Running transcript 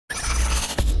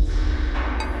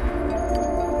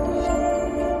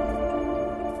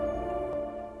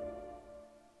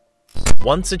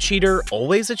Once a cheater,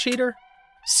 always a cheater?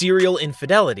 Serial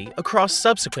infidelity across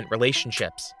subsequent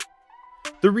relationships.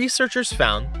 The researchers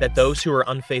found that those who were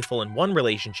unfaithful in one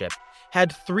relationship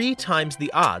had 3 times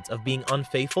the odds of being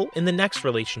unfaithful in the next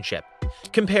relationship,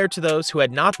 compared to those who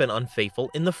had not been unfaithful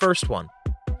in the first one.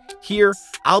 Here,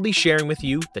 I'll be sharing with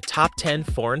you the top 10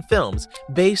 foreign films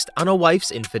based on a wife's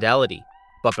infidelity.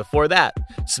 But before that,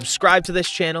 subscribe to this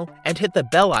channel and hit the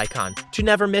bell icon to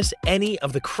never miss any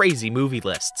of the crazy movie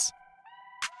lists.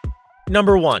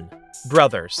 Number 1.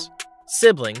 Brothers.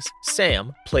 Siblings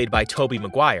Sam, played by Tobey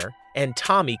Maguire, and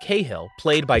Tommy Cahill,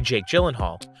 played by Jake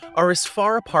Gyllenhaal, are as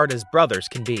far apart as brothers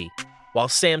can be. While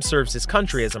Sam serves his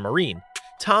country as a Marine,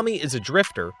 Tommy is a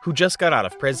drifter who just got out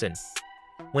of prison.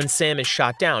 When Sam is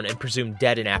shot down and presumed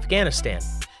dead in Afghanistan,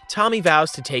 Tommy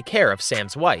vows to take care of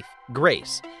Sam's wife,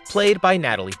 Grace, played by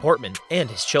Natalie Portman, and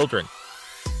his children.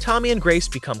 Tommy and Grace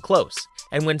become close,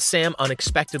 and when Sam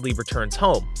unexpectedly returns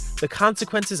home, the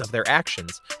consequences of their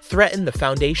actions threaten the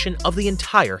foundation of the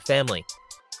entire family.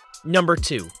 Number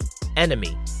 2.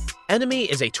 Enemy. Enemy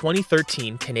is a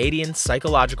 2013 Canadian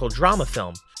psychological drama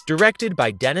film directed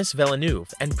by Denis Villeneuve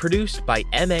and produced by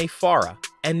M.A. Farah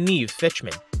and Neve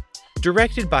Fitchman.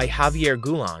 Directed by Javier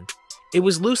Gulon, it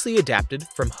was loosely adapted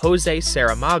from Jose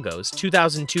Saramago's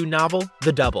 2002 novel,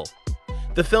 The Double.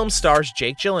 The film stars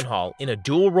Jake Gyllenhaal in a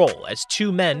dual role as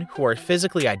 2 men who are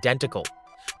physically identical,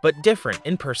 but different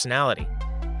in personality.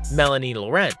 Melanie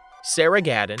Laurent, Sarah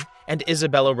Gadon, and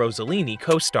Isabella Rossellini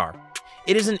co-star.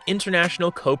 It is an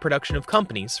international co-production of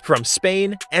companies from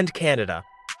Spain and Canada.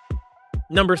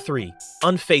 Number 3.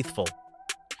 Unfaithful.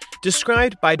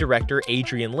 Described by director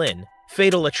Adrian Lyne,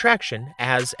 Fatal Attraction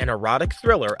as an erotic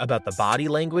thriller about the body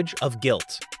language of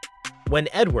guilt. When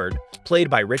Edward, played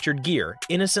by Richard Gere,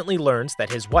 innocently learns that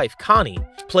his wife Connie,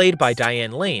 played by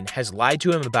Diane Lane, has lied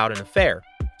to him about an affair,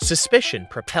 suspicion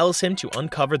propels him to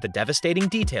uncover the devastating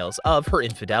details of her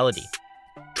infidelity.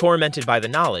 Tormented by the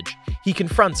knowledge, he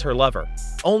confronts her lover,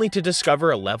 only to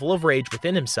discover a level of rage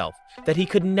within himself that he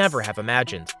could never have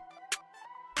imagined.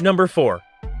 Number 4.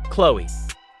 Chloe.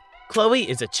 Chloe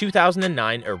is a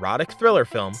 2009 erotic thriller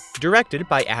film directed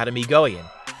by Adam Egoyan,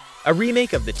 a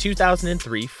remake of the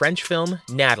 2003 French film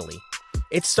Natalie.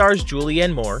 It stars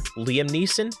Julianne Moore, Liam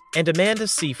Neeson, and Amanda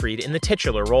Seyfried in the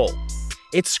titular role.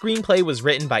 Its screenplay was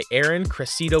written by Aaron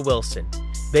Cressida Wilson,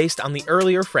 based on the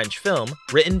earlier French film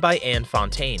written by Anne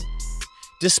Fontaine.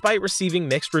 Despite receiving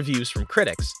mixed reviews from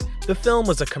critics, the film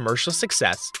was a commercial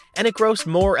success and it grossed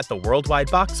more at the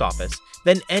worldwide box office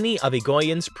than any of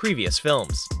Egoyan's previous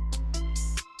films.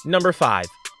 Number 5.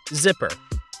 Zipper.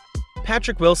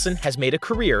 Patrick Wilson has made a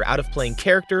career out of playing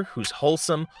characters whose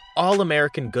wholesome,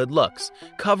 all-American good looks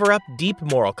cover up deep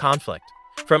moral conflict,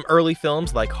 from early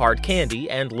films like Hard Candy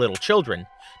and Little Children,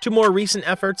 to more recent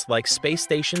efforts like Space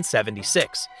Station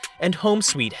 76 and Home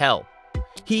Sweet Hell.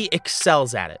 He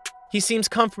excels at it. He seems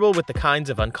comfortable with the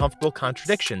kinds of uncomfortable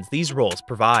contradictions these roles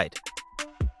provide.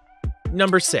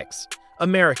 Number 6.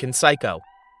 American Psycho.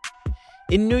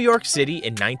 In New York City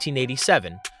in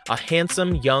 1987, a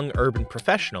handsome young urban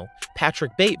professional,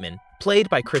 Patrick Bateman, played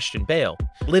by Christian Bale,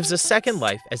 lives a second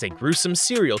life as a gruesome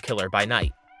serial killer by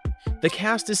night. The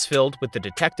cast is filled with the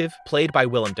detective, played by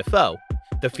Willem Dafoe,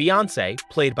 the fiancé,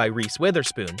 played by Reese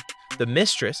Witherspoon, the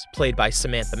mistress, played by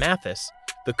Samantha Mathis,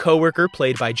 the coworker,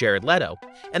 played by Jared Leto,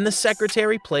 and the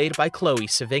secretary, played by Chloe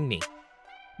Sevigny.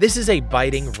 This is a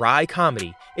biting, wry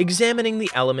comedy examining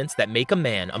the elements that make a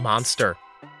man a monster.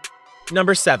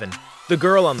 Number 7. The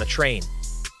Girl on the Train.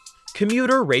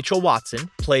 Commuter Rachel Watson,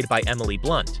 played by Emily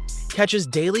Blunt, catches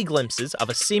daily glimpses of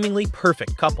a seemingly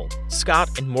perfect couple,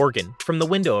 Scott and Morgan, from the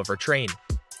window of her train.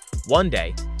 One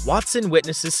day, Watson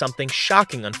witnesses something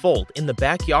shocking unfold in the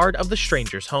backyard of the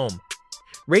stranger's home.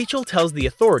 Rachel tells the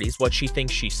authorities what she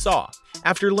thinks she saw,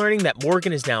 after learning that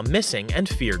Morgan is now missing and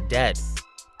feared dead.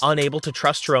 Unable to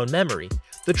trust her own memory,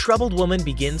 the troubled woman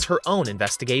begins her own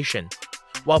investigation,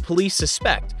 while police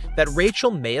suspect that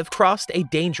Rachel may have crossed a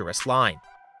dangerous line.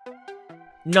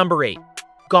 Number 8.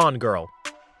 Gone Girl.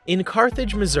 In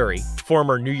Carthage, Missouri,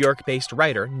 former New York-based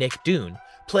writer Nick Dune,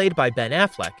 played by Ben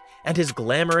Affleck, and his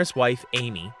glamorous wife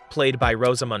Amy, played by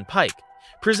Rosamund Pike,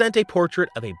 present a portrait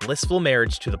of a blissful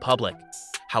marriage to the public.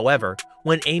 However,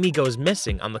 when Amy goes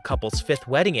missing on the couple's 5th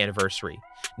wedding anniversary,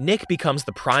 Nick becomes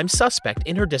the prime suspect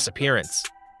in her disappearance.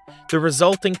 The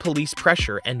resulting police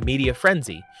pressure and media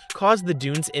frenzy caused the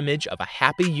Dunes' image of a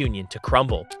happy union to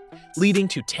crumble, leading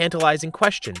to tantalizing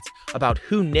questions about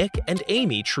who Nick and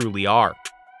Amy truly are.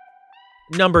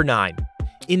 Number 9.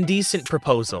 Indecent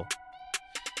Proposal.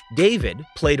 David,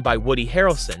 played by Woody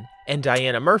Harrelson, and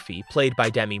Diana Murphy, played by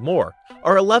Demi Moore,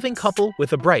 are a loving couple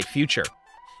with a bright future.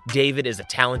 David is a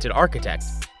talented architect,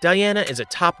 Diana is a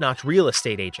top-notch real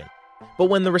estate agent. But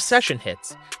when the recession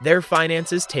hits, their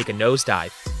finances take a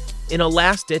nosedive. In a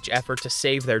last-ditch effort to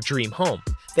save their dream home,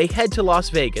 they head to Las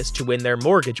Vegas to win their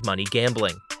mortgage money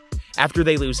gambling. After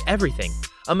they lose everything,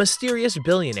 a mysterious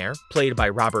billionaire, played by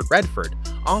Robert Redford,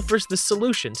 offers the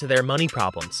solution to their money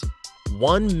problems: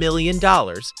 $1 million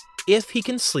if he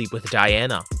can sleep with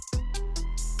Diana.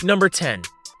 Number 10.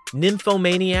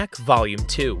 Nymphomaniac Volume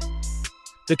 2.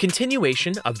 The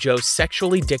continuation of Jo's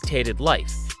sexually dictated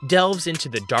life delves into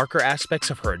the darker aspects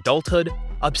of her adulthood,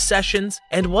 obsessions,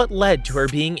 and what led to her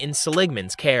being in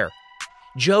Seligman's care.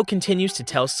 Jo continues to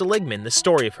tell Seligman the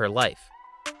story of her life.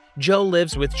 Jo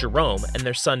lives with Jerome and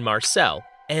their son Marcel,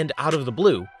 and out of the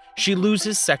blue, she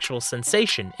loses sexual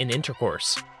sensation in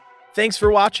intercourse. Thanks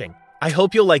for watching. I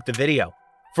hope you'll like the video.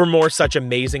 For more such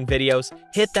amazing videos,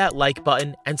 hit that like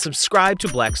button and subscribe to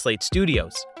Black Slate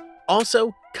Studios.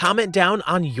 Also, comment down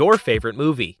on your favorite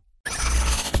movie.